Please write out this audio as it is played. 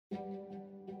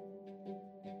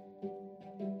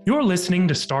You're listening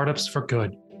to Startups for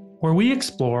Good, where we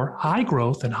explore high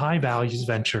growth and high values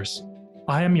ventures.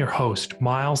 I am your host,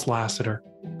 Miles Lassiter,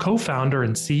 co founder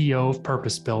and CEO of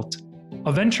Purpose Built,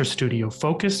 a venture studio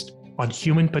focused on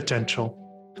human potential.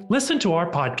 Listen to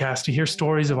our podcast to hear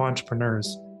stories of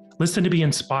entrepreneurs. Listen to be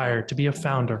inspired to be a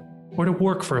founder or to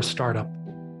work for a startup.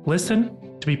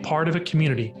 Listen to be part of a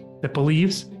community that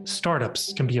believes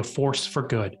startups can be a force for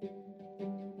good.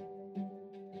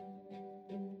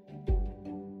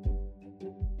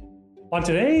 On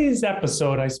today's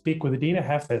episode, I speak with Adina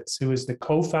Hefetz, who is the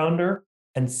co-founder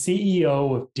and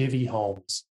CEO of Divvy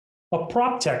Homes, a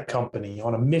prop tech company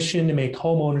on a mission to make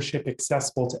home ownership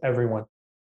accessible to everyone.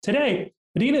 Today,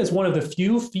 Adina is one of the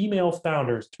few female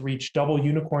founders to reach double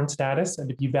unicorn status and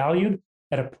to be valued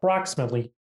at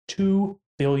approximately $2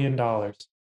 billion.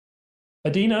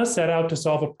 Adina set out to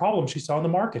solve a problem she saw in the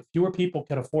market. Fewer people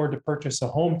can afford to purchase a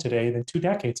home today than 2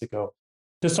 decades ago.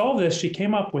 To solve this, she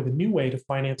came up with a new way to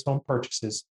finance home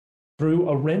purchases through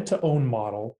a rent-to-own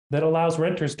model that allows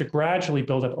renters to gradually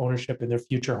build up ownership in their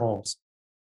future homes.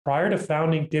 Prior to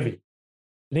founding Divvy,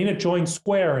 Adina joined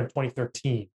Square in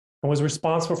 2013 and was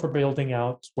responsible for building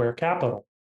out Square Capital,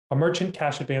 a merchant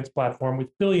cash advance platform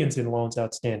with billions in loans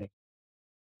outstanding.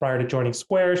 Prior to joining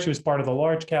Square, she was part of the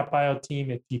large cap buyout team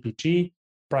at TPG, a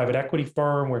private equity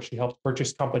firm where she helped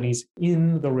purchase companies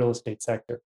in the real estate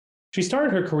sector. She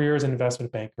started her career as an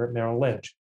investment banker at Merrill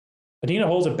Lynch. Adina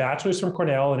holds a bachelor's from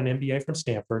Cornell and an MBA from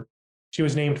Stanford. She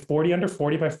was named 40 under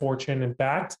 40 by Fortune and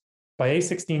backed by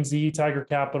A16Z, Tiger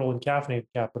Capital, and Caffeinated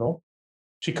Capital.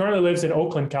 She currently lives in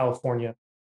Oakland, California.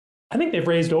 I think they've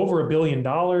raised over $1 billion.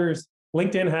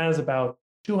 LinkedIn has about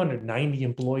 290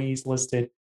 employees listed.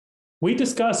 We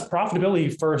discuss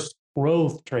profitability first,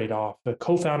 growth trade-off, the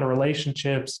co-founder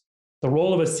relationships, the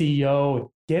role of a CEO, and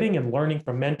getting and learning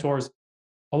from mentors,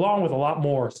 along with a lot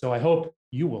more. So I hope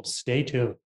you will stay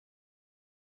tuned.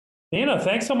 Nina,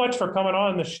 thanks so much for coming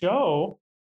on the show.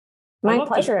 My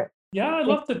pleasure. I'd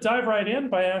love to dive right in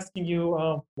by asking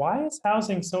you, why is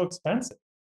housing so expensive?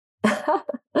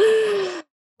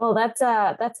 Well, that's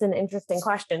an interesting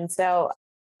question. So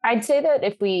I'd say that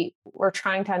if we were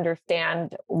trying to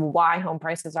understand why home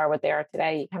prices are what they are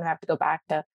today, you kind of have to go back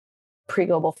to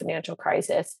pre-global financial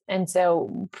crisis. And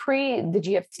so pre the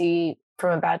GFC,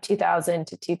 from about 2000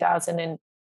 to 2008,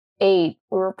 we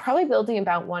were probably building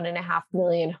about 1.5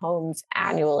 million homes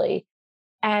annually.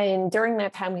 And during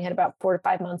that time, we had about 4 to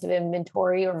 5 months of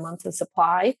inventory or months of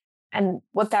supply. And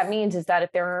what that means is that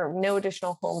if there are no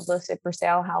additional homes listed for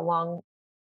sale, how long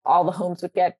all the homes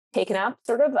would get taken up,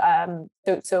 sort of.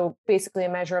 So basically a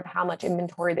measure of how much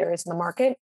inventory there is in the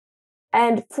market.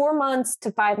 And 4 months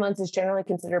to 5 months is generally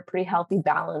considered a pretty healthy,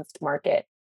 balanced market.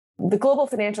 The global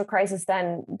financial crisis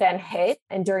then hit,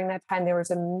 and during that time, there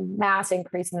was a mass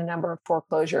increase in the number of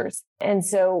foreclosures. And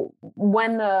so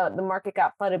when the market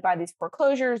got flooded by these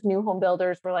foreclosures, new home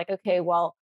builders were like, okay,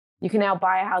 well, you can now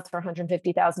buy a house for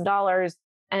 $150,000,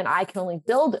 and I can only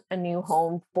build a new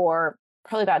home for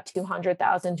probably about $200,000,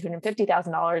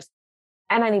 $250,000,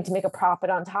 and I need to make a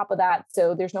profit on top of that.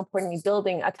 So there's no point in me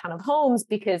building a ton of homes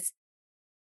because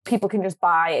people can just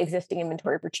buy existing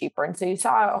inventory for cheaper. And so you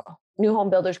saw new home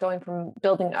builders going from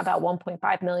building about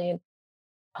 1.5 million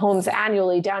homes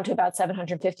annually down to about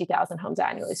 750,000 homes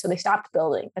annually. So they stopped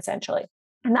building essentially.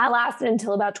 And that lasted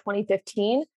until about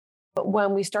 2015,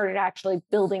 when we started actually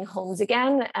building homes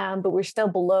again, but we're still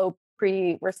below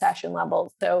pre-recession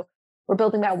levels. So we're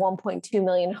building about 1.2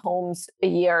 million homes a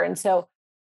year. And so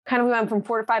kind of we went from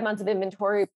 4 to 5 months of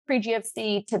inventory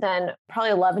pre-GFC to then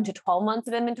probably 11 to 12 months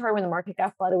of inventory when the market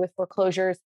got flooded with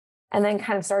foreclosures, and then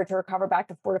kind of started to recover back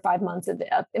to 4 to 5 months of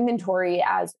inventory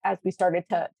as we started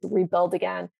to rebuild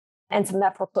again. And some of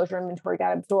that foreclosure inventory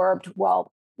got absorbed.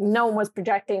 Well, no one was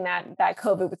projecting that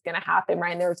COVID was going to happen,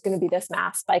 right? And there was going to be this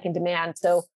mass spike in demand.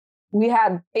 So we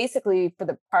had basically for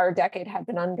the prior decade had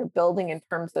been under building in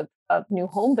terms of new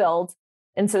home builds.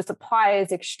 And so supply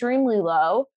is extremely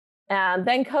low. And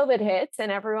then COVID hits and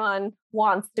everyone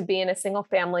wants to be in a single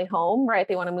family home, right?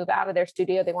 They want to move out of their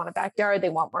studio. They want a backyard. They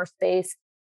want more space.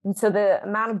 And so the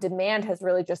amount of demand has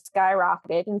really just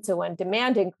skyrocketed. And so when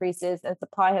demand increases and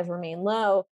supply has remained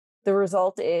low, the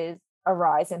result is a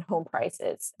rise in home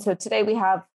prices. So today we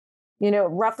have,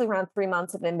 roughly around 3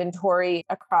 months of inventory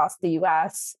across the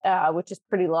US, which is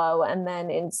pretty low. And then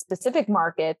in specific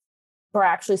markets, we're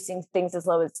actually seeing things as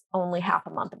low as only half a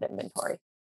month of inventory.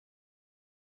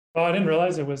 Oh, I didn't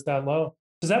realize it was that low.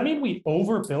 Does that mean we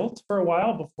overbuilt for a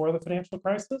while before the financial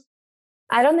crisis?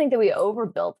 I don't think that we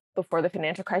overbuilt before the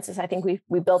financial crisis. I think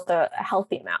we built a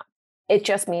healthy amount. It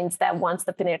just means that once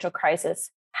the financial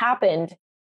crisis happened,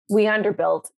 we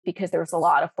underbuilt because there was a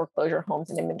lot of foreclosure homes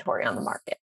and inventory on the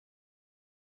market.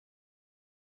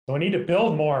 So we need to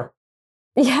build more.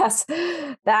 Yes,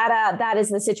 that is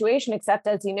the situation. Except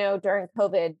as you know, during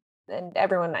COVID, and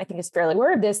everyone I think is fairly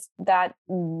aware of this, that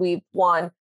we've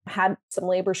had some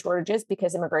labor shortages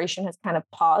because immigration has kind of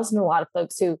paused, and a lot of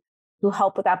folks who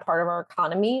help with that part of our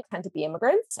economy tend to be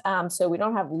immigrants. So we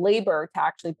don't have labor to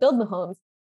actually build the homes,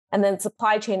 and then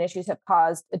supply chain issues have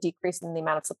caused a decrease in the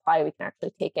amount of supply we can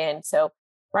actually take in. So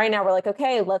right now we're like,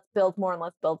 okay, let's build more and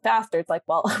let's build faster. It's like,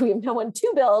 well, we have no one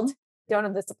to build, don't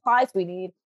have the supplies we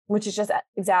need, which is just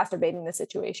exacerbating the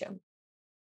situation.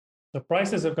 The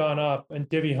prices have gone up, and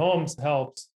Divvy Homes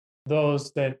helps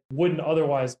those that wouldn't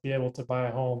otherwise be able to buy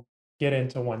a home get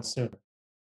into one sooner.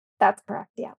 That's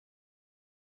correct. Yeah.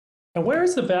 And where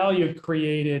is the value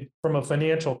created from a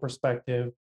financial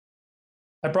perspective?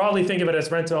 I broadly think of it as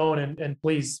rent to own, and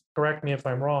please correct me if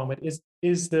I'm wrong, but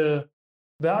is the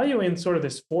value in sort of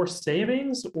this forced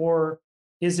savings, or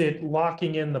is it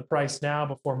locking in the price now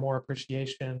before more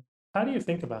appreciation? How do you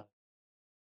think about it?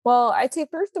 Well, I'd say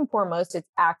first and foremost, it's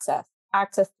access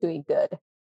to a good.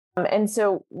 And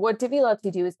so what Divvy lets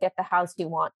you do is get the house you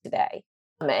want today.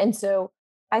 And so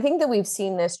I think that we've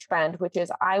seen this trend, which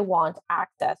is I want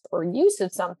access or use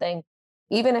of something,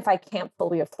 even if I can't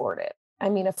fully afford it. I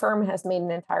mean, Affirm has made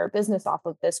an entire business off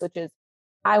of this, which is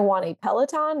I want a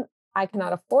Peloton. I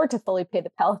cannot afford to fully pay the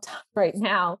Peloton right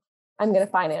now. I'm going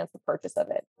to finance the purchase of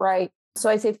it. Right. So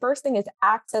I say first thing is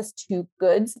access to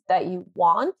goods that you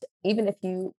want, even if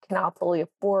you cannot fully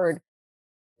afford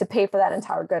to pay for that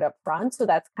entire good up front. So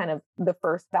that's kind of the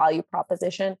first value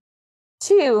proposition.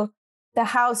 Two, the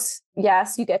house,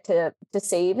 yes, you get to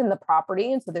save in the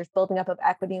property. And so there's building up of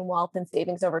equity and wealth and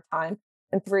savings over time.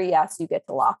 And three, yes, you get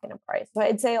to lock in a price. So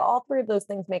I'd say all three of those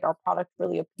things make our product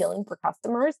really appealing for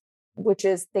customers, which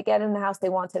is they get in the house they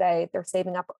want today, they're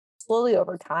saving up slowly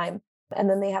over time, and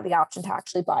then they have the option to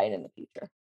actually buy it in the future.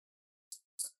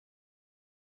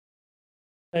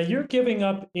 Now, you're giving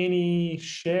up any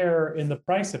share in the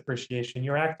price appreciation.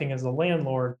 You're acting as a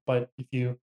landlord, but if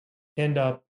you end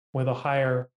up with a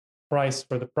higher price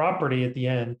for the property at the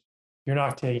end, you're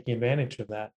not taking advantage of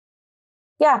that.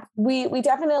 Yeah, we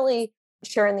definitely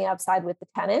share in the upside with the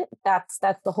tenant. That's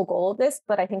the whole goal of this.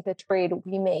 But I think the trade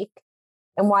we make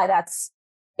and why that's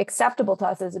acceptable to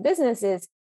us as a business is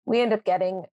we end up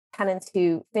getting tenants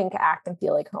who think, act, and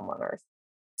feel like homeowners.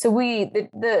 So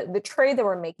the trade that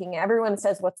we're making, everyone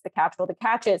says, what's the catch? Well, the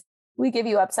catch is we give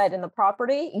you upside in the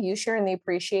property, you share in the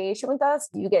appreciation with us,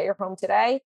 you get your home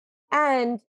today,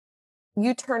 and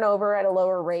you turn over at a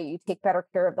lower rate, you take better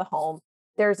care of the home.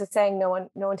 There's a saying, no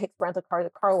one takes rental car to the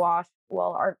car wash.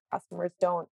 Well, our customers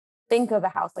don't think of a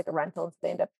house like a rental, so they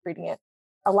end up treating it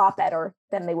a lot better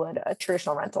than they would a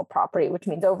traditional rental property, which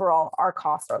means overall our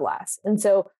costs are less. And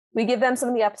so we give them some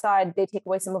of the upside. They take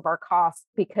away some of our costs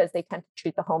because they tend to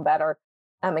treat the home better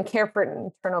and care for it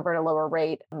and turn over at a lower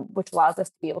rate, which allows us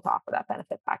to be able to offer that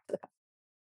benefit back to the customer.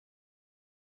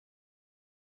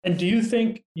 And do you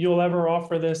think you'll ever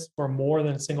offer this for more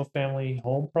than a single family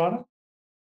home product?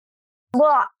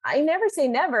 Well, I never say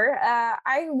never.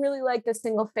 I really like the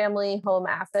single family home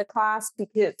asset class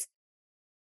because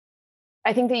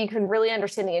I think that you can really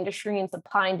understand the industry and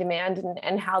supply and demand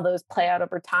and how those play out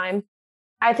over time.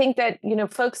 I think that,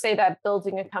 folks say that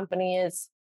building a company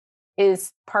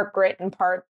is part grit and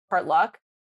part luck.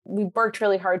 We've worked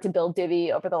really hard to build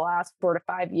Divvy over the last 4 to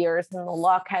 5 years. And the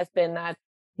luck has been that,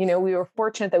 we were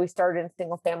fortunate that we started in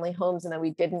single family homes and that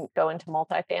we didn't go into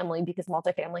multifamily because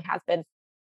multifamily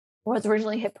was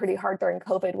originally hit pretty hard during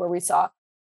COVID, where we saw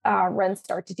rents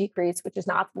start to decrease, which is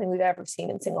not something we've ever seen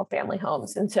in single family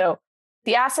homes. And so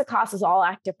the asset classes all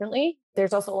act differently.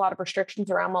 There's also a lot of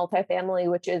restrictions around multifamily,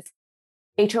 which is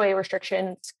HOA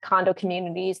restrictions, condo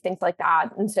communities, things like that.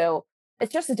 And so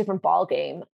it's just a different ball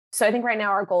game. So I think right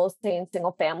now our goal is to stay in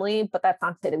single family, but that's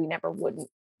not to say that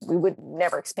we would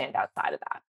never expand outside of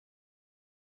that.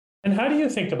 And how do you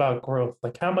think about growth?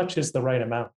 Like, how much is the right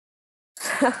amount?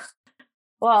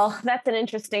 Well, that's an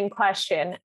interesting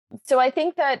question. So I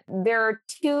think that there are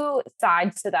two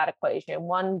sides to that equation,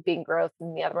 one being growth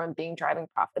and the other one being driving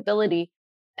profitability.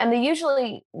 And they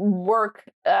usually work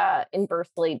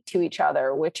inversely to each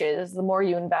other, which is the more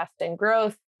you invest in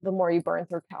growth, the more you burn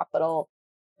through capital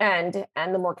and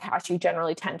the more cash you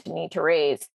generally tend to need to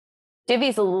raise. Divvy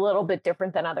is a little bit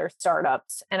different than other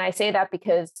startups. And I say that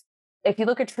because if you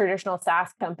look at traditional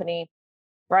SaaS company,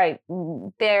 right,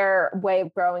 their way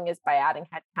of growing is by adding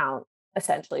headcount,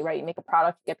 essentially, right? You make a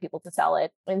product, you get people to sell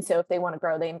it. And so if they want to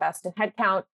grow, they invest in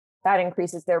headcount, that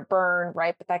increases their burn,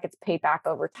 right? But that gets paid back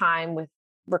over time with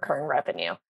recurring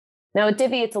revenue. Now at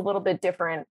Divvy, it's a little bit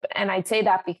different. And I'd say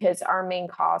that because our main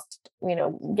cost,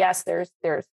 yes, there's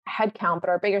headcount, but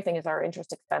our bigger thing is our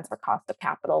interest expense, our cost of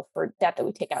capital for debt that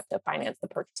we take out to finance the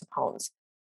purchase of homes.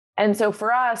 And so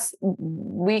for us,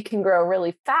 we can grow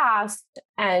really fast.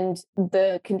 And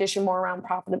the condition more around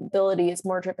profitability is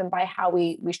more driven by how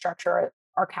we structure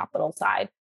our capital side.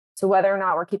 So whether or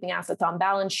not we're keeping assets on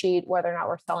balance sheet, whether or not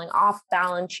we're selling off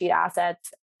balance sheet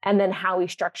assets, and then how we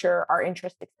structure our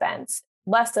interest expense,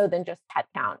 less so than just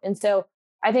headcount. And so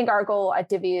I think our goal at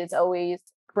Divvy is always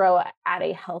grow at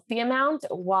a healthy amount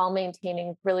while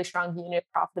maintaining really strong unit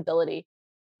profitability.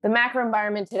 The macro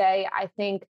environment today, I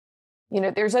think,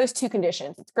 there's those two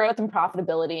conditions. It's growth and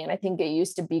profitability. And I think it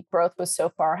used to be growth was so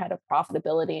far ahead of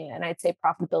profitability. And I'd say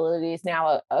profitability is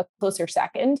now a closer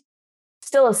second,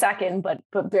 still a second, but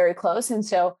very close. And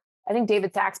so I think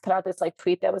David Sachs put out this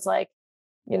tweet that was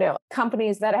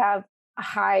companies that have a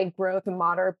high growth and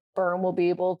moderate burn will be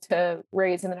able to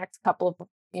raise in the next couple of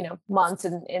months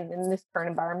in this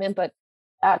current environment, but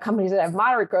companies that have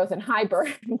moderate growth and high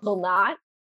burn will not.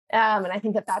 And I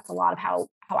think that's a lot of how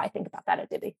I think about that at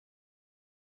Divvy.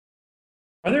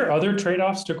 Are there other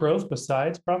trade-offs to growth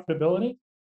besides profitability?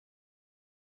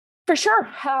 For sure.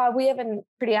 We have a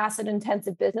pretty asset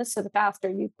intensive business. So the faster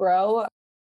you grow,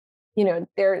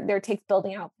 there takes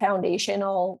building out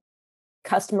foundational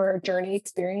customer journey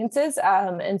experiences.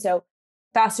 And so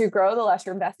faster you grow, the less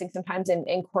you're investing sometimes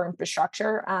in core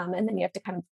infrastructure. And then you have to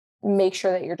kind of make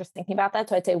sure that you're just thinking about that.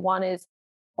 So I'd say one is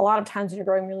a lot of times when you're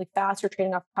growing really fast, you're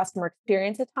trading off customer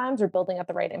experience at times or building out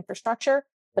the right infrastructure.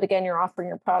 But again, you're offering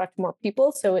your product to more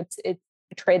people. So it's a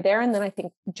trade there. And then I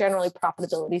think generally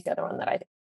profitability is the other one that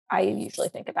I usually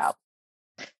think about.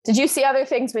 Did you see other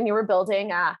things when you were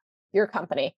building your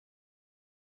company?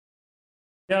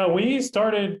 Yeah, we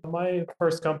started my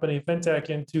first company, FinTech,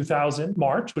 in 2000,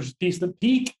 March, which is the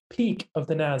peak of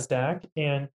the NASDAQ.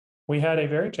 And we had a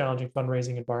very challenging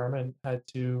fundraising environment, had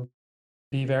to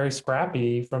be very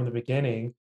scrappy from the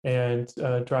beginning and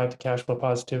drive to cash flow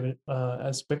positive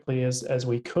as quickly as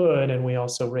we could. And we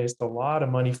also raised a lot of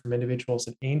money from individuals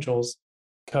and angels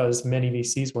because many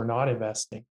VCs were not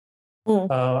investing.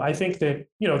 I think that,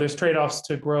 there's trade-offs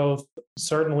to growth,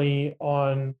 certainly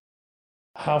on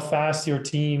how fast your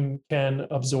team can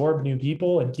absorb new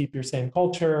people and keep your same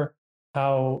culture,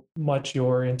 how much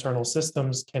your internal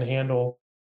systems can handle.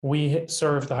 We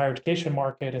serve the higher education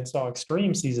market and saw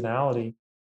extreme seasonality.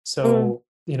 So,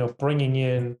 bringing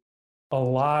in a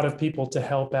lot of people to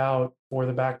help out for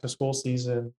the back to school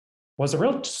season was a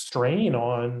real strain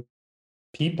on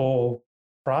people,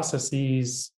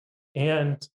 processes,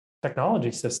 and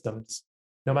technology systems.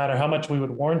 No matter how much we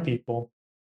would warn people,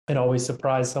 it always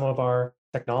surprised some of our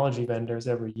technology vendors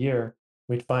every year.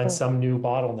 We'd find some new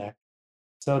bottleneck.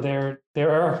 So there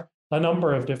are a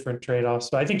number of different trade-offs.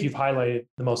 So I think you've highlighted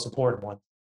the most important one.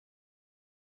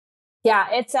 Yeah,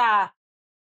 it's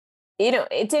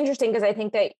it's interesting because I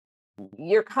think that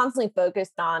you're constantly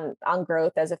focused on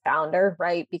growth as a founder,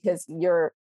 right? Because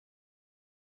you're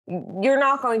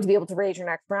not going to be able to raise your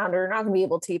next round, or you're not going to be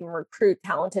able to even recruit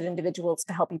talented individuals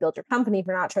to help you build your company if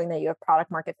you're not showing that you have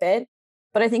product market fit.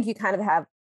 But I think you kind of have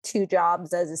two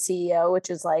jobs as a CEO,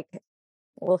 which is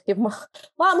we'll give them a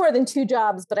lot more than two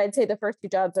jobs, but I'd say the first two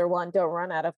jobs are one, don't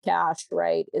run out of cash,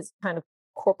 right? Is kind of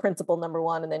core principle number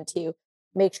one. And then two,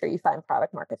 make sure you find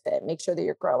product market fit, make sure that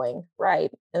you're growing,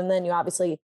 right? And then you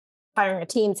obviously hiring a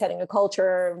team, setting a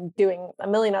culture, doing a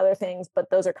million other things,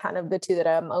 but those are kind of the two that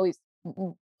I'm always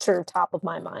sort of top of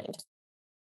my mind.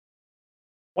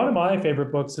 One of my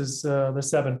favorite books is the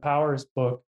Seven Powers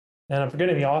book, and I'm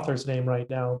forgetting the author's name right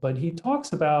now, but he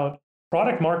talks about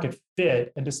product market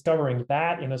fit and discovering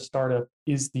that in a startup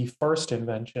is the first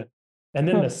invention. And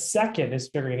then the second is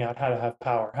figuring out how to have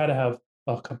power, how to have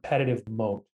a competitive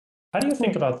moat. How do you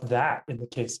think about that in the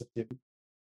case of Divvy?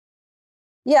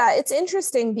 Yeah, it's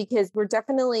interesting because we're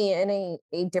definitely in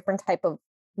a different type of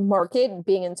market,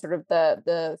 being in sort of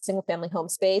the single family home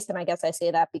space. And I guess I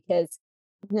say that because,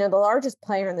 the largest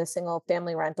player in the single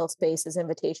family rental space is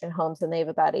Invitation Homes, and they have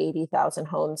about 80,000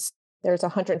 homes. There's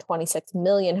 126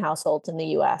 million households in the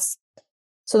US.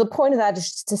 So the point of that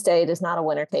is just to say it is not a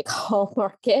winner take all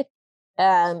market.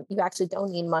 You actually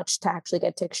don't need much to actually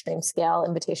get to extreme scale.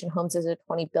 Invitation Homes is a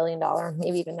 $20 billion,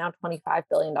 maybe even now $25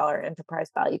 billion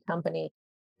enterprise value company.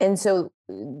 And so,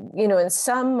 in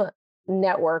some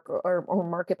network or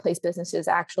marketplace businesses,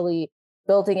 actually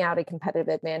building out a competitive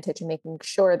advantage and making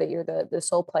sure that you're the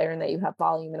sole player and that you have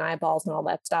volume and eyeballs and all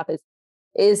that stuff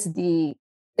is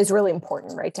really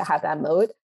important, right? To have that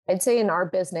moat. I'd say in our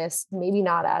business, maybe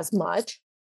not as much,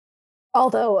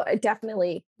 although it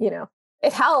definitely,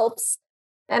 it helps.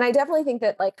 And I definitely think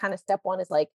that kind of step one is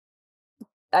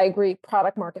I agree.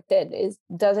 Product market fit is,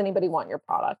 does anybody want your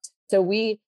product? So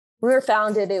we were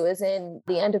founded, it was in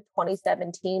the end of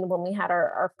 2017 when we had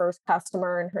our first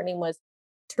customer, and her name was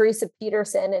Teresa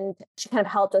Peterson, and she kind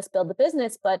of helped us build the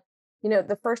business. But,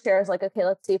 the first year I was like, okay,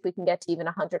 let's see if we can get to even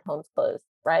 100 homes closed,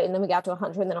 right? And then we got to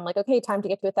 100, and then I'm like, okay, time to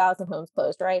get to 1,000 homes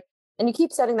closed, right? And you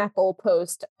keep setting that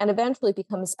goalpost, and eventually it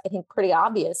becomes, I think, pretty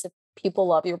obvious if people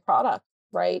love your product,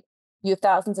 right? You have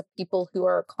thousands of people who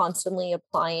are constantly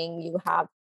applying. You have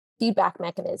feedback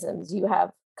mechanisms. You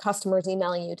have customers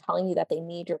emailing you, telling you that they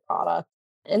need your product.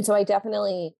 And so I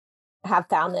definitely have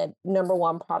found that number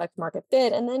one, product market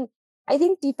fit. And then I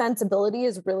think defensibility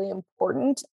is really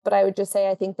important. But I would just say,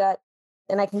 I think that,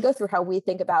 and I can go through how we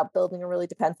think about building a really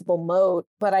defensible moat,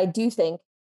 but I do think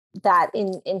that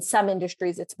in some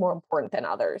industries, it's more important than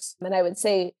others. And I would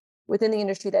say within the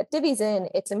industry that Divvy's in,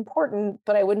 it's important,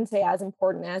 but I wouldn't say as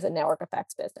important as a network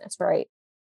effects business, right?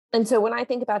 And so when I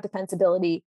think about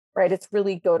defensibility, right, it's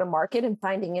really go to market and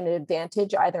finding an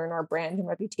advantage either in our brand and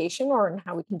reputation or in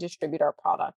how we can distribute our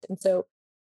product. And so,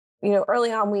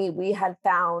 early on, we had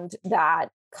found that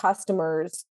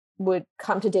customers would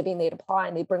come to Divvy and they'd apply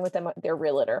and they'd bring with them their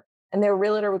realtor. And their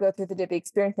realtor would go through the Divvy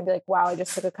experience and be like, wow, I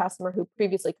just took a customer who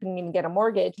previously couldn't even get a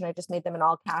mortgage, and I just made them an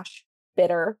all cash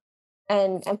bidder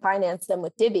and finance them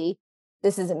with Divvy.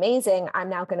 This is amazing. I'm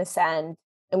now going to send,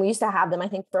 and we used to have them, I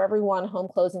think for every one home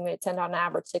closing, they'd send on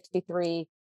average 63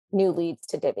 new leads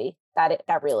to Divvy, that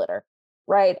realtor,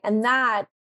 right? And that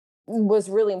was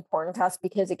really important to us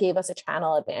because it gave us a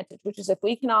channel advantage, which is if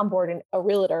we can onboard a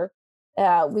realtor,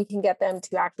 we can get them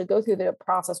to actually go through the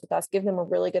process with us, give them a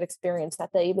really good experience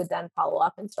that they would then follow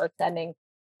up and start sending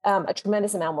a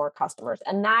tremendous amount more customers.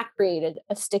 And that created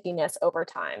a stickiness over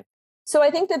time. So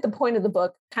I think that the point of the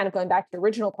book, kind of going back to the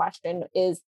original question,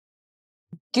 is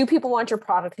do people want your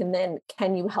product? And then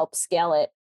can you help scale it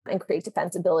and create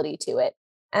defensibility to it?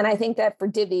 And I think that for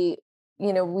Divvy,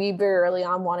 we very early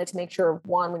on wanted to make sure,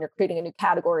 one, when you're creating a new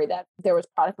category, that there was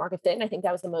product market fit. And I think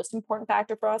that was the most important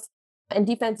factor for us. And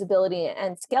defensibility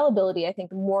and scalability, I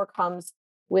think more comes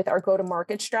with our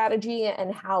go-to-market strategy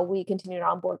and how we continue to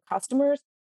onboard customers,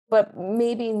 but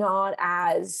maybe not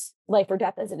as life or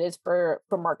death as it is for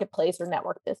marketplace or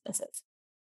network businesses.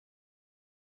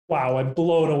 Wow, I'm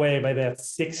blown away by that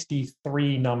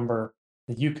 63 number.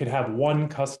 That you could have one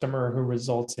customer who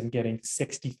results in getting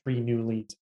 63 new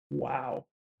leads. Wow.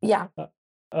 Yeah.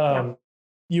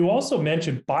 You also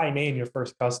mentioned by name your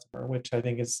first customer, which I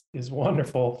think is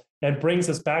wonderful and brings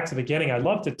us back to the beginning. I'd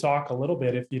love to talk a little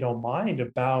bit, if you don't mind,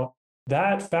 about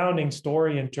that founding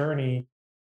story and journey.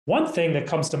 One thing that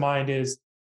comes to mind is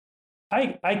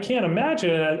I can't imagine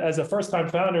as a first-time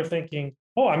founder thinking,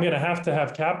 oh, I'm going to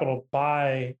have capital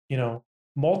buy,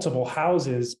 multiple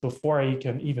houses before I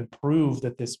can even prove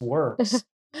that this works.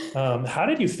 How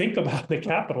did you think about the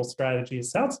capital strategy? It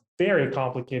sounds very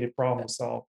complicated problem to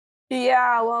solve.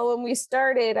 Yeah, well, when we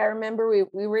started, I remember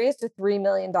we raised a $3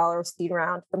 million seed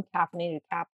round from Caffeinated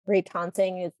Cap. Ray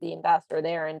Tonsing is the investor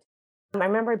there. And I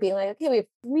remember being like, okay, we have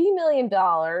 $3 million.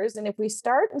 And if we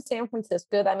start in San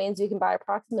Francisco, that means you can buy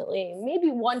approximately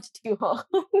maybe 1 to 2 homes.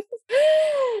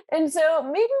 And so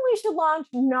maybe we should launch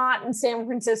not in San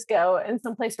Francisco, in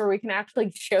some place where we can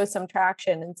actually show some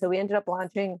traction. And so we ended up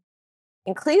launching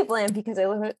in Cleveland because I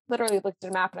literally looked at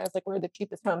a map and I was like, where are the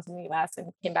cheapest homes in the US?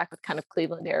 And came back with kind of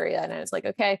Cleveland area. And I was like,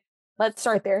 okay, let's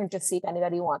start there and just see if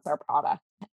anybody wants our product.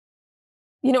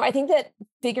 I think that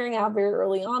figuring out very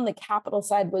early on the capital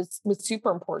side was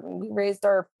super important. We raised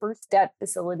our first debt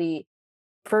facility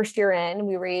first year in.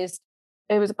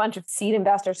 It was a bunch of seed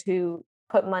investors who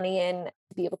put money in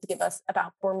to be able to give us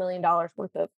about $4 million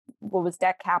worth of what was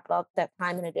debt capital at that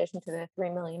time, in addition to the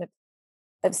 $3 million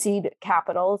of seed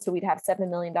capital. So we'd have $7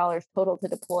 million total to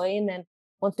deploy. And then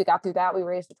once we got through that, we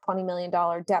raised a $20 million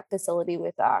debt facility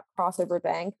with Crossover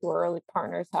Bank, who were early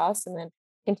partners to us, and then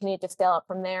continued to scale up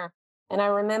from there. And I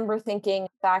remember thinking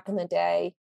back in the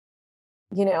day,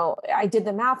 I did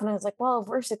the math and I was like, well, if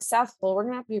we're successful, we're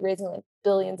going to have to be raising like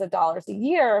billions of dollars a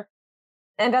year.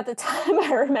 And at the time,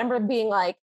 I remember being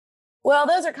like, well,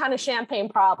 those are kind of champagne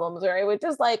problems, right? Which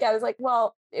is like, I was like,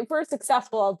 well, if we're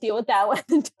successful, I'll deal with that when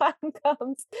the time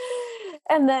comes.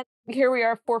 And then here we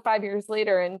are 4 or 5 years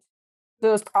later, and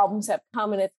those problems have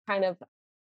come, and it's kind of,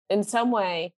 in some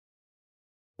way,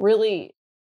 really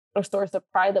a source of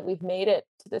pride that we've made it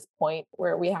to this point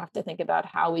where we have to think about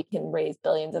how we can raise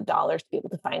billions of dollars to be able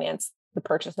to finance the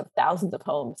purchase of thousands of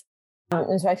homes.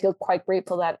 And so I feel quite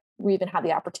grateful that we even had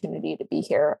the opportunity to be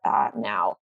here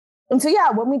now. And so,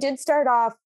 when we did start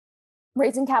off,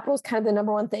 raising capital was kind of the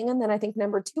number one thing. And then I think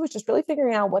number two was just really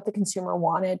figuring out what the consumer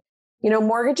wanted.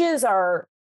 Mortgages are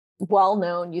well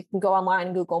known. You can go online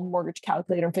and Google mortgage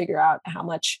calculator and figure out how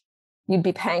much you'd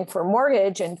be paying for a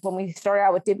mortgage. And when we started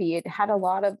out with Divvy, it had a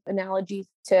lot of analogies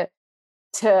to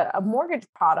a mortgage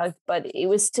product, but it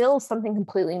was still something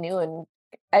completely new, and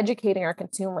educating our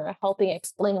consumer, helping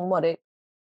explain what it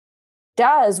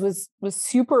does was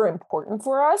super important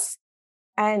for us.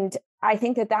 And I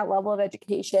think that level of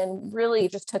education really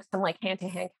just took some like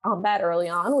hand-to-hand combat early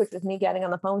on, which was me getting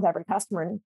on the phone with every customer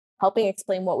and helping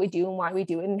explain what we do and why we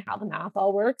do it and how the math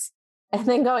all works. And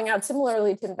then going out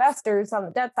similarly to investors on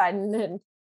the debt side and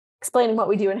explaining what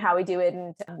we do and how we do it,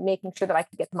 and making sure that I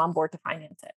could get them on board to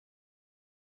finance it.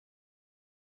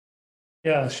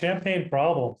 Yeah, champagne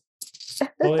problems,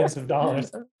 billions of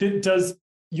dollars. Does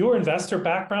your investor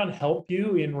background help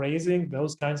you in raising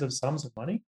those kinds of sums of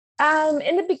money?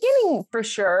 In the beginning, for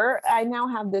sure. I now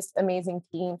have this amazing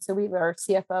team. So we have our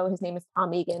CFO, his name is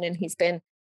Tom Egan, and he's been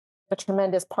a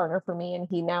tremendous partner for me. And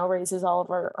he now raises all of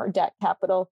our debt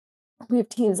capital. We have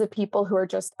teams of people who are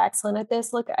just excellent at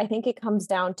this. Look, I think it comes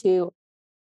down to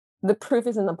the proof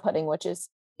is in the pudding, which is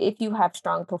if you have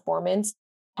strong performance,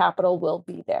 capital will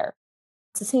be there.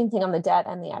 It's the same thing on the debt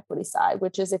and the equity side,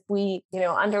 which is if we,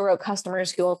 underwrote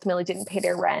customers who ultimately didn't pay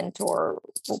their rent, or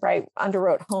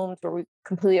underwrote homes where we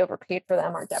completely overpaid for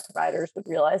them, our debt providers would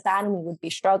realize that and we would be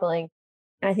struggling.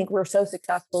 And I think we're so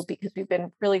successful because we've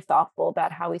been really thoughtful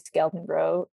about how we scaled and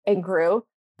grew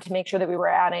to make sure that we were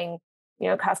adding,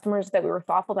 customers, that we were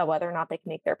thoughtful about whether or not they can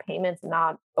make their payments and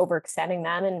not overextending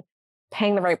them and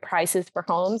paying the right prices for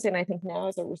homes. And I think now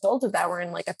as a result of that, we're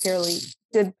in like a fairly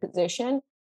good position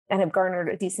and have garnered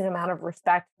a decent amount of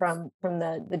respect from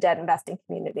the debt investing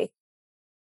community.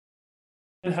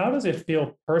 And how does it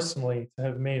feel personally to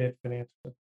have made it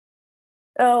financially?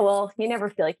 Oh, well, you never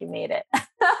feel like you made it.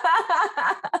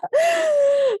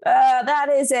 That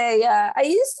is I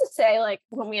used to say, like,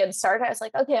 when we had started, I was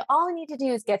like, okay, all I need to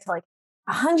do is get to like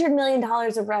 $100 million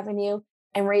of revenue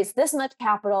and raise this much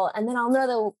capital, and then I'll know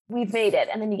that we've made it.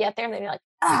 And then you get there and then you're like,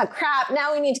 crap,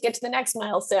 now we need to get to the next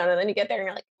milestone. And then you get there and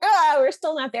you're like, we're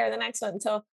still not there, the next one.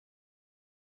 So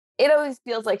it always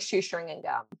feels like shoestring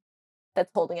gum that's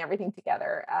holding everything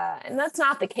together. And that's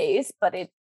not the case, but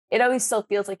it always still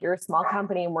feels like you're a small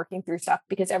company and working through stuff,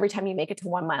 because every time you make it to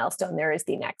one milestone, there is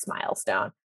the next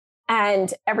milestone.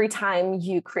 And every time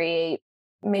you create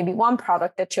maybe one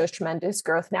product that shows tremendous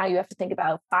growth, now you have to think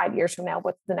about 5 years from now,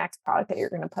 what's the next product that you're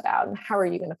going to put out and how are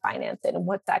you going to finance it and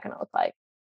what's that going to look like?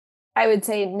 I would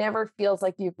say it never feels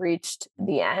like you've reached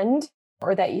the end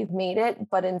or that you've made it,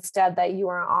 but instead that you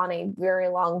are on a very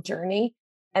long journey.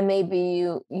 And maybe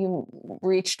you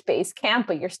reached base camp,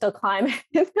 but you're still climbing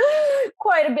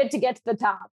quite a bit to get to the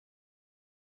top.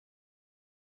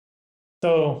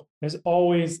 So there's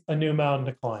always a new mountain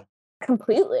to climb.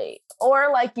 Completely.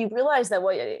 Or like you realize that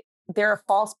there are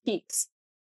false peaks,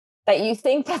 that you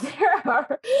think that there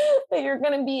are, that you're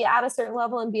going to be at a certain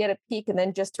level and be at a peak. And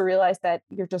then just to realize that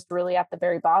you're just really at the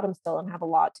very bottom still and have a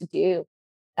lot to do.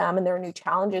 And there are new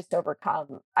challenges to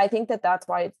overcome. I think that that's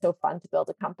why it's so fun to build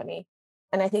a company.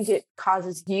 And I think it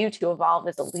causes you to evolve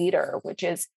as a leader, which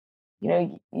is,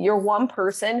 you're one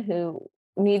person who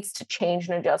needs to change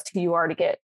and adjust who you are to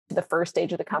get to the first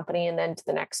stage of the company, and then to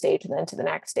the next stage, and then to the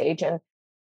next stage. And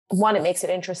one, it makes it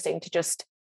interesting to just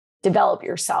develop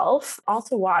yourself.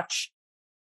 Also watch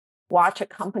a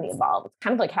company evolve. It's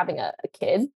kind of like having a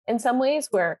kid in some ways,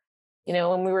 where,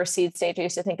 when we were seed stage, I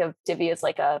used to think of Divvy as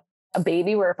like a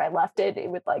baby, where if I left it, it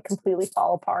would like completely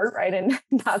fall apart, right? And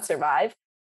not survive.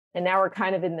 And now we're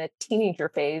kind of in the teenager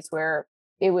phase where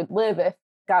it would live if,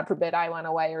 God forbid, I went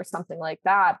away or something like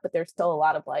that, but there's still a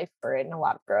lot of life for it and a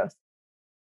lot of growth.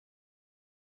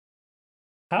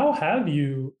 How have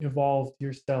you evolved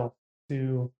yourself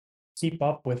to keep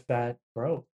up with that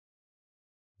growth?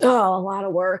 Oh, a lot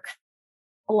of work,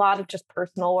 a lot of just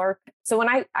personal work. So when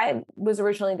I was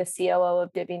originally the COO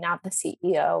of Divvy, not the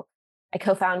CEO, I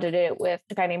co-founded it with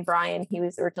a guy named Brian. He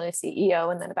was originally a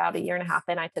CEO. And then about a year and a half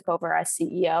in, I took over as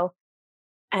CEO.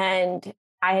 And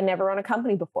I had never run a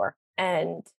company before.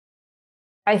 And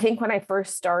I think when I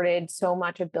first started, so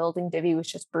much of building Divvy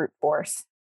was just brute force.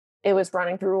 It was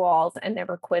running through walls and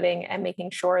never quitting and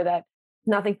making sure that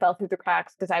nothing fell through the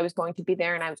cracks, because I was going to be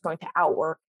there and I was going to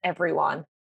outwork everyone.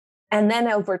 And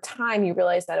then over time, you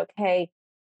realize that, okay,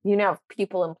 you now have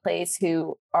people in place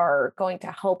who are going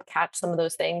to help catch some of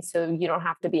those things. So you don't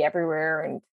have to be everywhere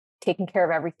and taking care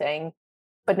of everything,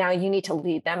 but now you need to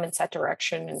lead them in set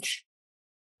direction and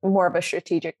more of a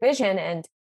strategic vision. And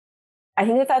I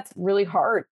think that that's really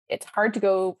hard. It's hard to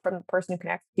go from the person who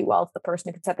can execute well to the person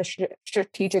who can set the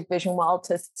strategic vision well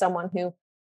to someone who,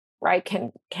 right,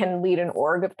 can lead an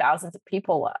org of thousands of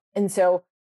people. And so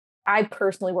I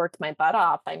personally worked my butt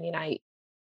off. I mean, I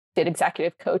did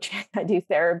executive coaching, I do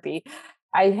therapy,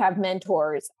 I have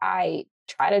mentors. I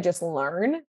try to just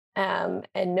learn and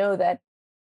know that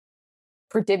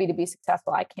for Divvy to be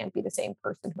successful, I can't be the same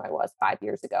person who I was 5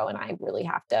 years ago. And I really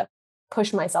have to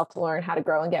push myself to learn how to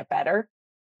grow and get better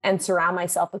and surround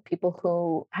myself with people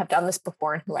who have done this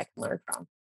before and who I can learn from.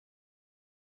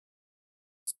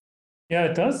 Yeah,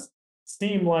 it does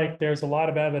seem like there's a lot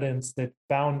of evidence that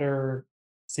founder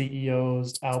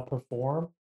CEOs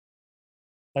outperform,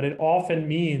 but it often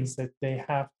means that they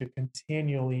have to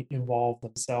continually evolve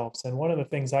themselves. And one of the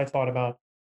things I thought about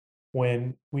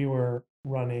when we were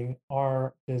running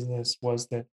our business was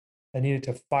that I needed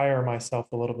to fire myself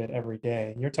a little bit every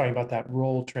day. You're talking about that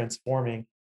role transforming.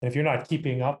 And if you're not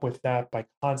keeping up with that by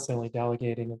constantly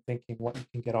delegating and thinking what you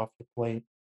can get off your plate,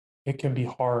 it can be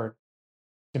hard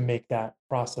to make that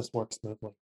process work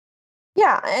smoothly.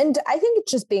 Yeah. And I think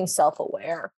it's just being self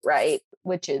aware, right?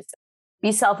 Which is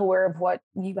be self aware of what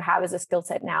you have as a skill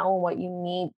set now and what you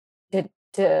need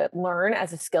to learn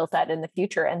as a skill set in the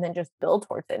future, and then just build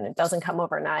towards it. And it doesn't come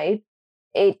overnight.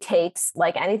 It takes,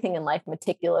 like anything in life,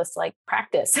 meticulous like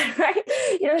practice, right?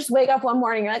 You don't just wake up one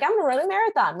morning, you're like, I'm gonna run a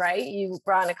marathon, right? You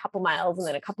run a couple miles and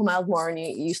then a couple miles more, and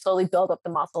you slowly build up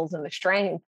the muscles and the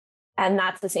strength. And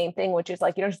that's the same thing, which is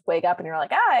like, you don't just wake up and you're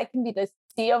like, I can be the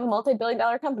CEO of a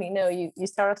multi-billion-dollar company. No, you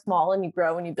start off small and you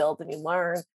grow and you build and you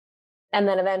learn, and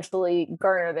then eventually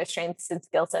garner the strengths and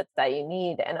skill sets that you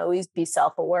need, and always be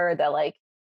self-aware that like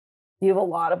you have a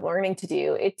lot of learning to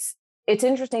do. It's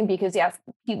interesting because yes,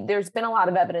 there's been a lot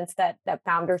of evidence that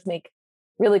founders make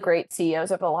really great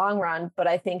CEOs over the long run, but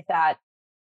I think that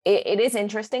it is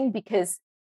interesting because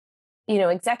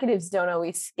executives don't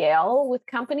always scale with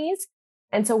companies.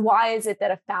 And so why is it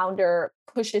that a founder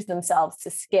pushes themselves to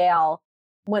scale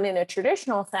when in a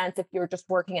traditional sense, if you're just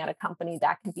working at a company,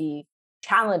 that can be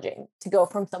challenging to go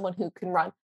from someone who can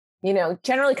run,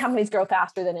 generally companies grow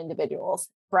faster than individuals,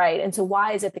 right? And so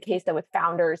why is it the case that with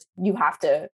founders, you have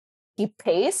to keep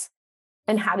pace?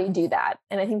 And how do you do that?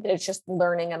 And I think that it's just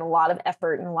learning and a lot of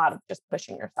effort and a lot of just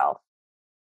pushing yourself.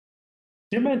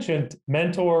 You mentioned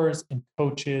mentors and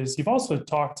coaches. You've also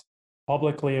talked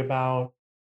publicly about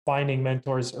finding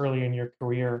mentors early in your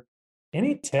career.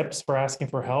 Any tips for asking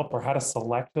for help or how to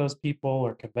select those people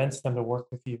or convince them to work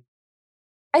with you?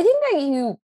 I think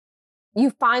that you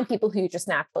find people who you just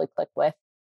naturally click with.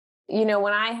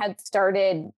 When I had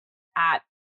started at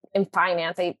in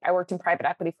finance, I worked in private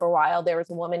equity for a while. There was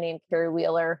a woman named Carrie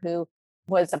Wheeler who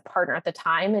was a partner at the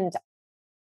time. And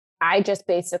I just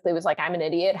basically was like, I'm an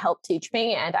idiot, help teach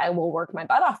me, and I will work my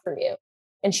butt off for you.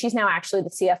 And she's now actually the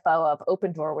CFO of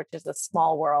Opendoor, which is a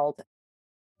small world,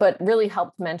 but really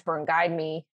helped mentor and guide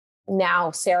me.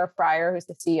 Now, Sarah Fryer, who's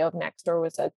the CEO of Nextdoor,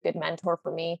 was a good mentor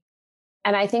for me.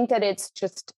 And I think that it's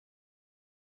just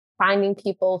finding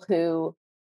people who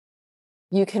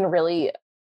you can really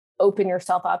open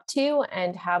yourself up to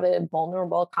and have a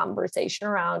vulnerable conversation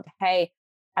around, hey,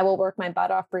 I will work my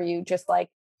butt off for you, just like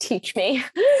teach me,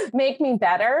 make me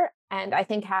better. And I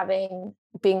think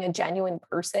being a genuine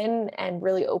person and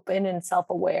really open and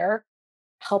self-aware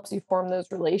helps you form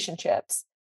those relationships.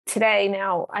 Today,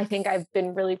 now, I think I've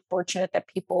been really fortunate that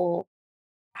people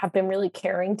have been really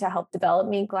caring to help develop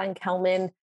me. Glenn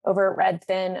Kelman over at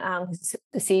Redfin, who's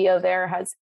the CEO there,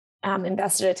 has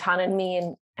invested a ton in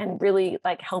me and really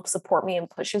like helps support me and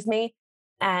pushes me.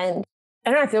 And I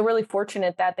don't know, I feel really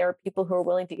fortunate that there are people who are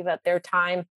willing to give up their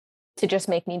time to just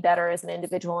make me better as an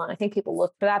individual. And I think people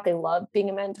look for that. They love being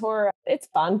a mentor. It's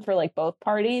fun for like both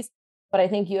parties, but I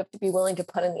think you have to be willing to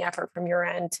put in the effort from your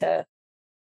end to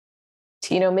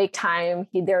make time,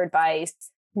 heed their advice,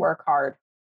 work hard.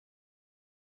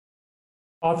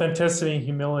 Authenticity,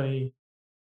 humility,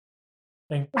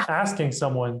 and asking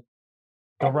someone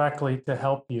directly to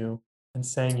help you and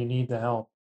saying you need the help.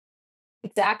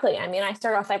 Exactly. I mean, I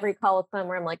start off every call with them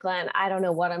where I'm like, Glenn, I don't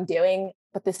know what I'm doing,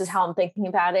 but this is how I'm thinking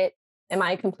about it. Am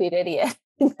I a complete idiot?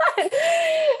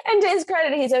 And to his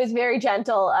credit, he's always very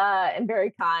gentle and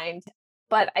very kind.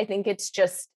 But I think it's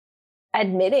just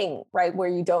admitting right where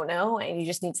you don't know and you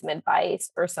just need some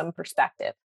advice or some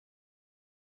perspective.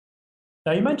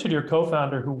 Now, you mentioned your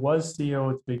co-founder who was CEO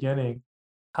at the beginning.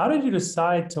 How did you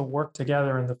decide to work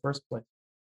together in the first place?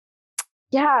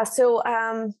 Yeah, so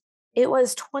it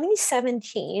was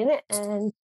 2017,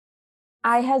 and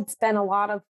I had spent a lot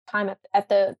of time at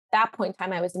that point in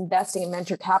time. I was investing in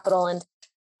venture capital, and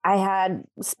I had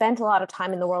spent a lot of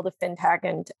time in the world of fintech,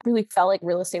 and really felt like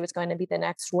real estate was going to be the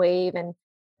next wave. And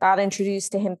got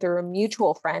introduced to him through a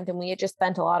mutual friend, and we had just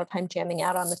spent a lot of time jamming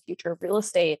out on the future of real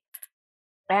estate.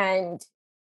 And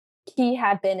he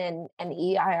had been an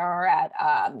EIR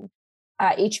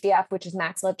HVF, which is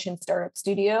Max Levchin Startup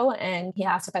Studio. And he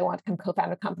asked if I wanted to come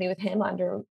co-found a company with him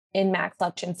in Max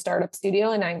Levchin Startup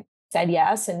Studio. And I said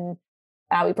yes. And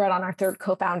we brought on our third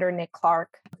co-founder, Nick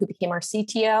Clark, who became our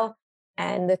CTO.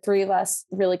 And the three of us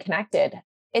really connected.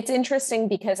 It's interesting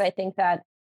because I think that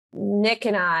Nick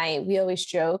and we always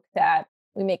joke that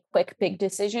we make quick, big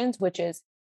decisions, which is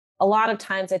a lot of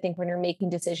times I think when you're making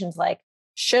decisions like,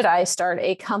 should I start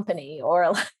a company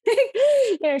or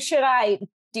like, should I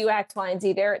do X, Y, and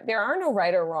Z? There are no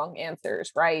right or wrong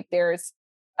answers, right? There's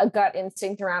a gut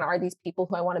instinct around, are these people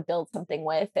who I want to build something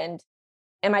with? And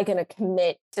am I going to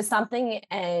commit to something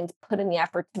and put in the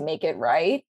effort to make it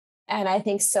right? And I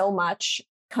think so much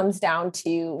comes down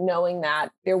to knowing that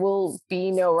there will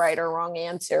be no right or wrong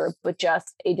answer, but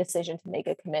just a decision to make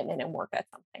a commitment and work at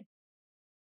something.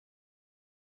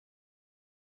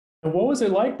 And what was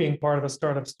it like being part of a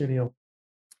startup studio?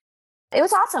 It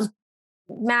was awesome.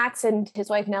 Max and his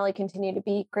wife Nellie continue to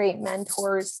be great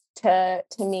mentors to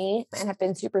me and have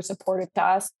been super supportive to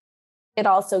us. It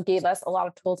also gave us a lot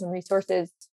of tools and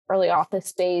resources, early office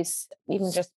space,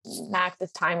 even just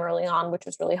Max's time early on, which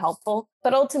was really helpful.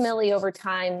 But ultimately over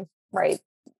time, right,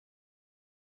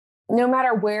 no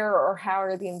matter where or how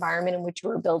or the environment in which you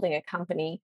are building a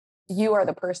company, you are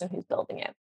the person who's building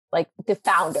it, like the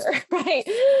founder, right?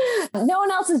 No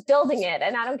one else is building it.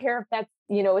 And I don't care if that's,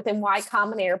 within Y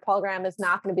Combinator, Paul Graham is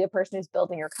not going to be the person who's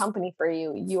building your company for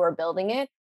you. You are building it.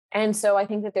 And so I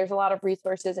think that there's a lot of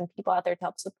resources and people out there to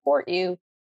help support you.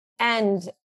 And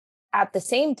at the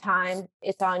same time,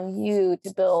 it's on you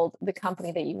to build the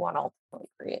company that you want to ultimately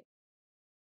create.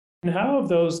 And how have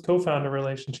those co-founder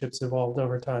relationships evolved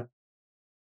over time?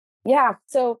 Yeah.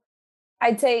 So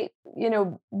I'd say,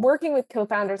 working with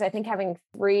co-founders, I think having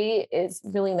three is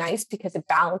really nice because it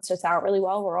balanced us out really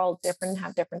well. We're all different,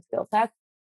 have different skill sets.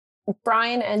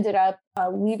 Brian ended up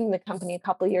leaving the company a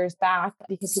couple of years back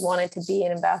because he wanted to be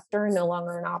an investor and no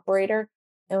longer an operator.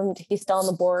 And he's still on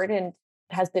the board and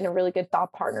has been a really good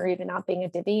thought partner, even not being a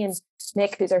Divvy. And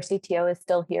Nick, who's our CTO, is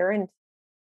still here, and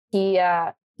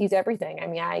he's everything. I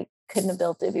mean, I couldn't have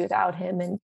built Divvy without him.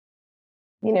 And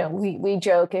we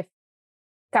joke, if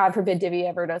God forbid Divvy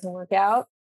ever doesn't work out,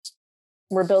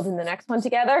 we're building the next one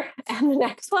together, and the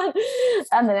next one,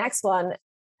 and the next one.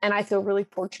 And I feel really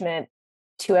fortunate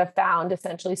to have found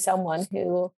essentially someone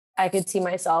who I could see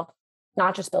myself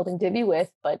not just building Divvy with,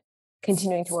 but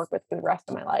continuing to work with for the rest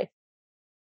of my life.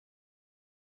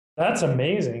 That's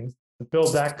amazing. To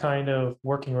build that kind of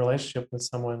working relationship with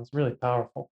someone is really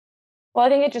powerful. Well, I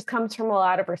think it just comes from a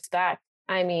lot of respect.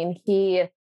 I mean, he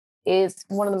is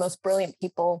one of the most brilliant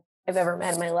people I've ever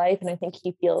met in my life. And I think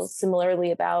he feels similarly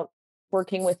about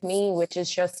working with me, which is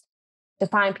just to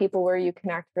find people where you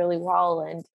connect really well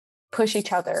and push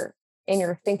each other in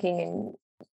your thinking and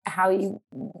how you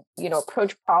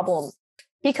approach problems.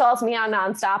 He calls me on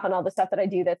nonstop on all the stuff that I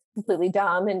do that's completely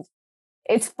dumb. And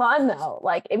it's fun though.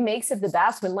 Like it makes it the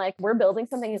best when like we're building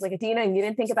something. He's like, Adina, you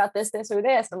didn't think about this, this, or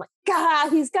this. I'm like,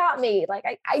 God, he's got me. Like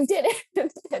I did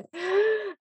it.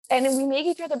 And then we make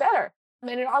each other better. I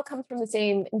mean, it all comes from the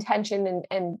same intention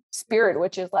and spirit,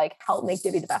 which is like help make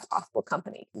Divvy the best possible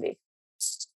company it can be.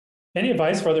 Any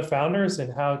advice for other founders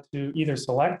in how to either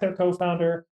select their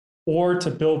co-founder or to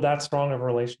build that strong of a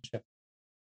relationship?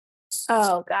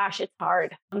 Oh gosh, it's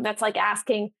hard. That's like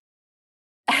asking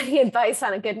any advice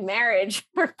on a good marriage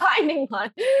or finding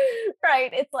one,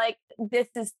 right? It's like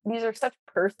these are such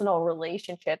personal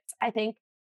relationships. I think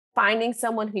finding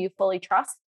someone who you fully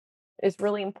trust is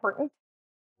really important.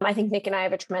 I think Nick and I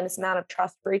have a tremendous amount of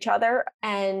trust for each other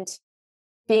and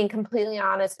being completely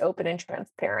honest, open, and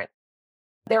transparent.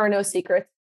 There are no secrets,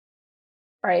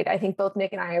 right? I think both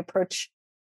Nick and I approach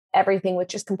everything with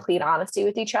just complete honesty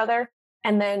with each other.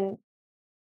 And then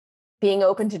being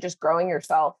open to just growing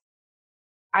yourself.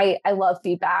 I love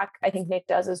feedback. I think Nick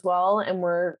does as well. And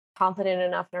we're confident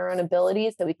enough in our own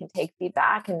abilities that we can take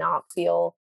feedback and not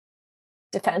feel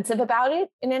defensive about it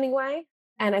in any way.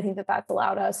 And I think that that's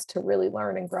allowed us to really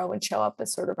learn and grow and show up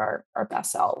as sort of our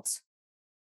best selves.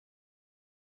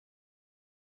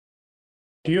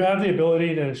 Do you have the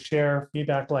ability to share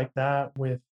feedback like that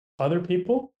with other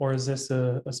people, or is this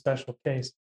a special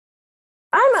case?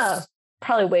 I'm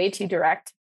probably way too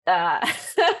direct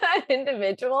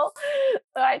individual.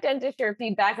 So I tend to share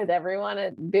feedback with everyone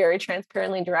and very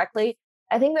transparently, directly.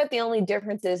 I think that the only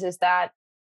difference is that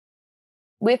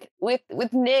with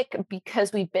Nick,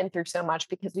 because we've been through so much,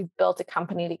 because we've built a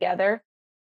company together,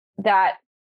 that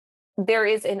there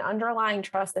is an underlying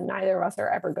trust that neither of us are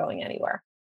ever going anywhere.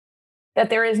 That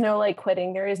there is no like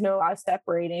quitting, there is no us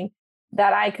separating,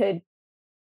 that I could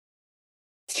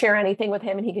share anything with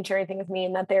him and he can share anything with me,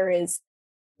 and that there is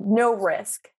no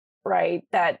risk right?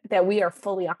 That we are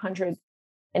fully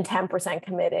 110%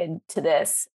 committed to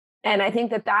this. And I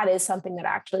think that is something that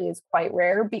actually is quite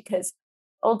rare, because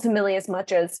ultimately, as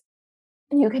much as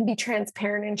you can be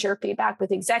transparent and share feedback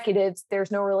with executives,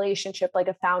 there's no relationship like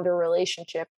a founder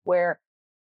relationship, where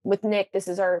with Nick, this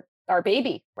is our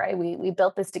baby, right? We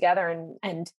built this together,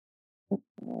 and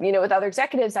with other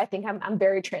executives, I think I'm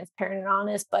very transparent and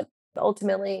honest, but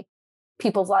ultimately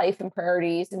people's life and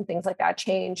priorities and things like that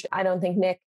change. I don't think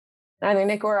neither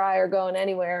Nick or I are going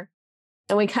anywhere.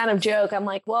 And we kind of joke. I'm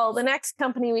like, well, the next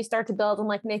company we start to build, I'm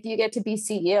like, Nick, you get to be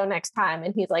CEO next time.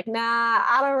 And he's like, nah,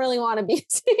 I don't really want to be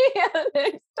CEO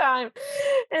next time.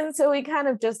 And so we kind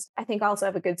of just, I think, also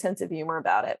have a good sense of humor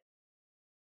about it.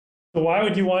 So why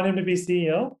would you want him to be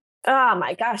CEO? Oh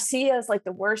my gosh, CEO is like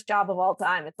the worst job of all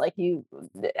time. It's like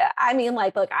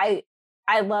look, I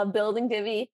love building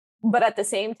Divvy, but at the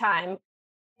same time,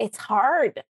 it's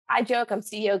hard. I joke I'm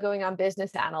CEO going on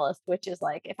business analyst, which is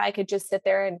like, if I could just sit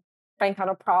there and find kind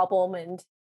of problem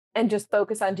and just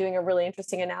focus on doing a really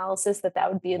interesting analysis,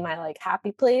 that would be in my like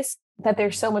happy place. That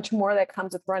there's so much more that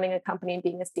comes with running a company and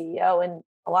being a CEO, and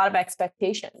a lot of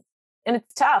expectations. And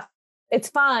it's tough. It's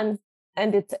fun,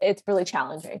 and it's really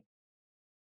challenging.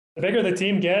 The bigger the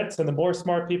team gets and the more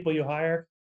smart people you hire,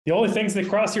 the only things that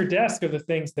cross your desk are the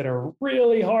things that are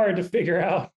really hard to figure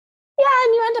out. Yeah,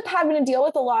 and you end up having to deal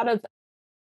with a lot of,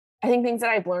 I think, things that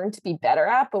I've learned to be better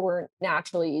at, but weren't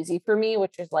naturally easy for me,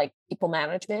 which is like people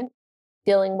management,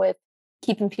 dealing with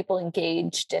keeping people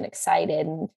engaged and excited.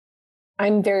 And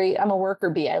I'm a worker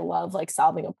bee. I love like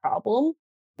solving a problem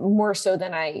more so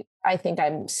than I think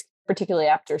I'm particularly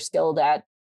apt or skilled at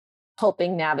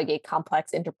helping navigate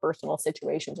complex interpersonal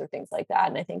situations or things like that.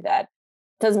 And I think that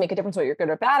doesn't make a difference what you're good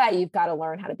or bad at. You've got to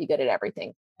learn how to be good at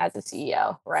everything as a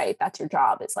CEO, right? That's your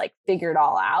job. It's like figure it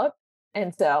all out.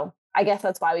 And so I guess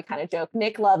that's why we kind of joke.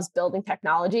 Nick loves building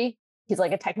technology. He's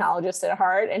like a technologist at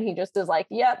heart. And he just is like,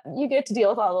 yep, you get to deal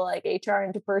with all the like HR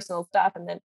interpersonal stuff. And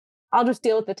then I'll just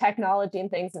deal with the technology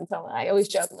and things. And so I always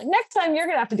joke, I'm like, next time you're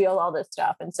going to have to deal with all this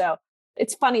stuff. And so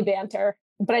it's funny banter,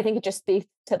 but I think it just speaks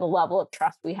to the level of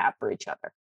trust we have for each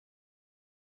other.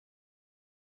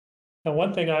 And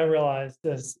one thing I realized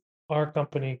as our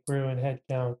company grew in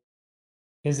headcount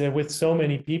is that with so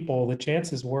many people, the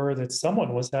chances were that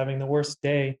someone was having the worst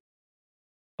day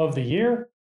of the year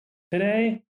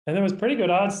today. And there was pretty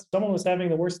good odds someone was having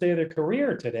the worst day of their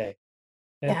career today.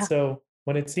 And so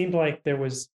when it seemed like there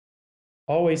was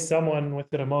always someone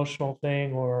with an emotional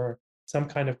thing or some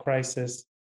kind of crisis,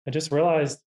 I just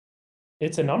realized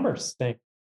it's a numbers thing.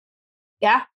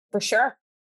 Yeah, for sure.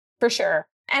 For sure.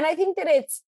 And I think that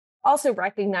it's also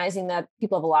recognizing that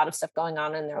people have a lot of stuff going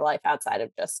on in their life outside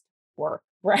of just work,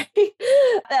 right?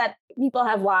 That people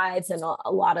have lives and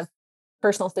a lot of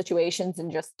personal situations,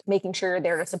 and just making sure you're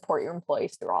there to support your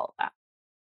employees through all of that.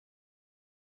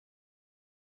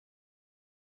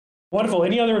 Wonderful.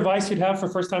 Any other advice you'd have for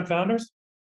first-time founders?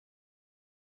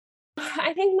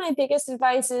 I think my biggest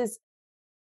advice is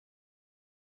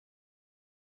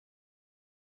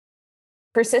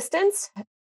persistence.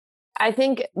 I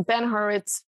think Ben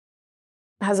Horowitz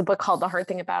has a book called The Hard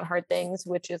Thing About Hard Things,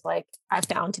 which is like, I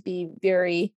found to be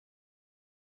very,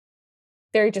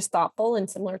 very just thoughtful and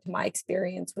similar to my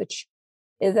experience, which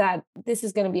is that this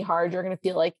is going to be hard. You're going to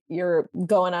feel like you're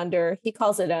going under. He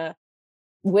calls it a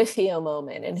whiffio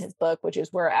moment in his book, which is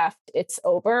where it's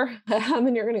over.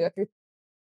 And you're going to go through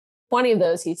 20 of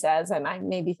those, he says. And I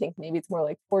think maybe it's more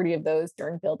like 40 of those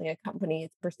during building a company.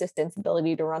 It's persistence,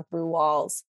 ability to run through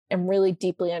walls, and really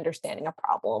deeply understanding a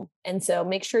problem. And so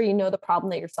make sure you know the problem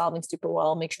that you're solving super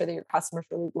well. Make sure that your customers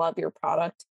really love your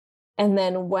product. And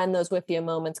then when those whiffio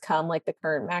moments come, like the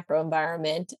current macro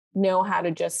environment, know how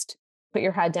to just put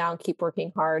your head down, keep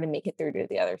working hard, and make it through to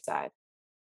the other side.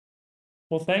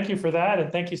 Well, thank you for that.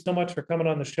 And thank you so much for coming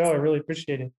on the show. I really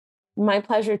appreciate it. My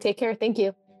pleasure. Take care. Thank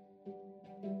you.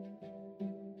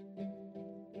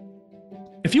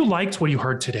 If you liked what you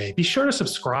heard today, be sure to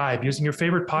subscribe using your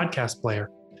favorite podcast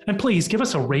player. And please give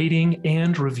us a rating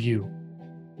and review.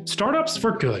 Startups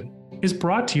for Good is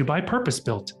brought to you by Purpose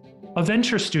Built, a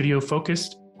venture studio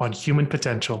focused on human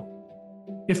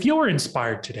potential. If you're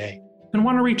inspired today and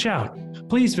want to reach out,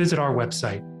 please visit our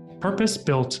website,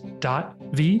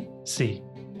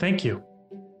 purposebuilt.vc. Thank you.